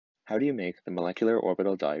How do you make the molecular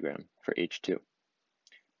orbital diagram for H2?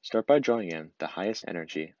 Start by drawing in the highest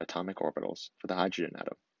energy atomic orbitals for the hydrogen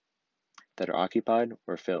atom that are occupied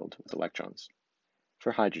or filled with electrons.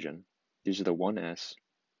 For hydrogen, these are the 1s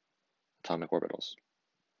atomic orbitals.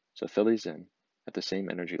 So fill these in at the same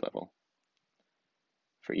energy level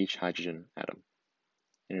for each hydrogen atom.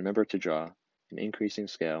 And remember to draw an increasing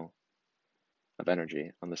scale of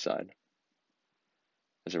energy on the side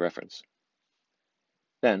as a reference.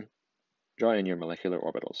 Then, draw in your molecular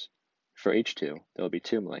orbitals. For H2, there will be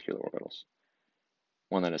two molecular orbitals,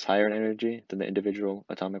 one that is higher in energy than the individual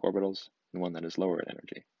atomic orbitals, and one that is lower in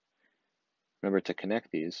energy. Remember to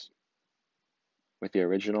connect these with the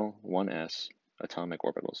original 1s atomic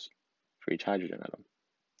orbitals for each hydrogen atom.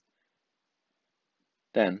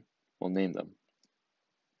 Then, we'll name them.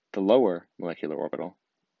 The lower molecular orbital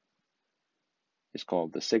is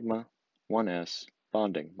called the sigma 1s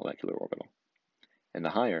bonding molecular orbital, and the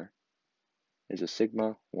higher is a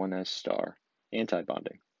sigma 1s star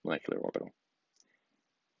anti-bonding molecular orbital.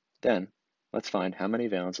 Then, let's find how many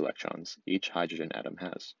valence electrons each hydrogen atom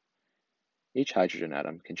has. Each hydrogen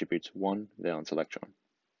atom contributes one valence electron.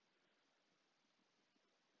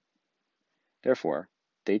 Therefore,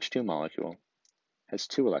 the H2 molecule has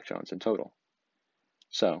 2 electrons in total.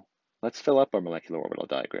 So, let's fill up our molecular orbital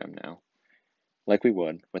diagram now, like we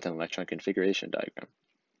would with an electron configuration diagram.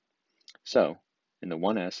 So, in the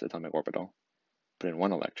 1s atomic orbital, put in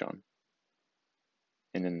 1 electron,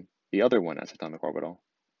 and in the other 1s atomic orbital,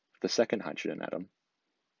 for the second hydrogen atom,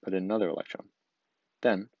 put in another electron.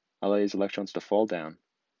 Then, allow these electrons to fall down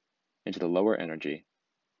into the lower energy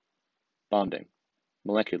bonding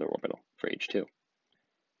molecular orbital for H2,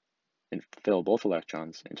 and fill both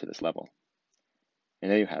electrons into this level.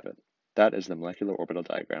 And there you have it. That is the molecular orbital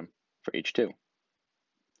diagram for H2.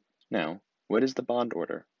 Now, what is the bond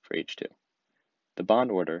order for H2? The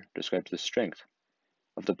bond order describes the strength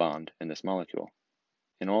of the bond in this molecule,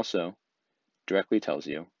 and also directly tells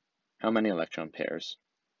you how many electron pairs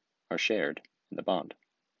are shared in the bond.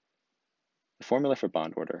 The formula for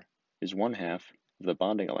bond order is 1/2 of the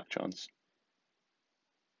bonding electrons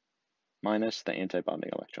minus the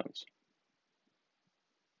antibonding electrons.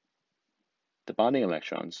 The bonding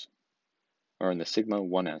electrons are in the sigma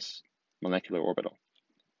 1s molecular orbital,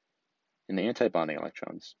 and the antibonding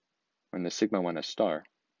electrons are in the sigma 1s star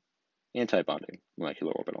antibonding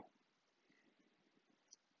molecular orbital.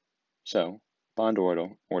 So, bond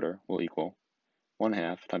order will equal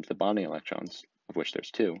 1/2 times the bonding electrons, of which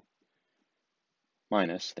there's 2,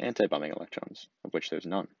 minus the antibonding electrons, of which there's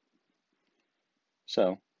none.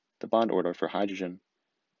 So, the bond order for the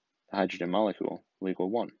hydrogen molecule, will equal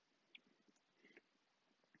 1.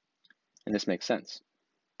 And this makes sense.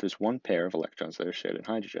 There's one pair of electrons that are shared in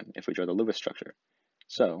hydrogen if we draw the Lewis structure.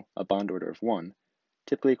 So, a bond order of 1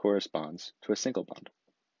 typically corresponds to a single bond.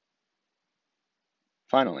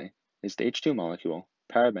 Finally, is the H2 molecule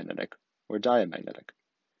paramagnetic or diamagnetic?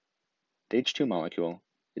 The H2 molecule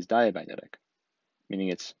is diamagnetic, meaning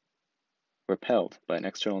it's repelled by an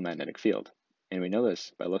external magnetic field, and we know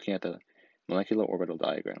this by looking at the molecular orbital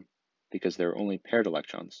diagram, because there are only paired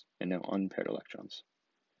electrons and no unpaired electrons.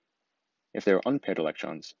 If there are unpaired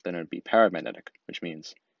electrons, then it would be paramagnetic, which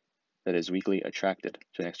means that it is weakly attracted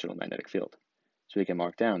to an external magnetic field. So we can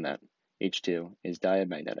mark down that H2 is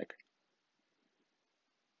diamagnetic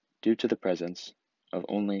due to the presence of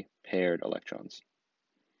only paired electrons.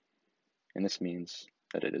 And this means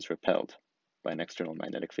that it is repelled by an external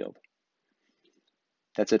magnetic field.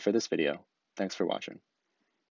 That's it for this video. Thanks for watching.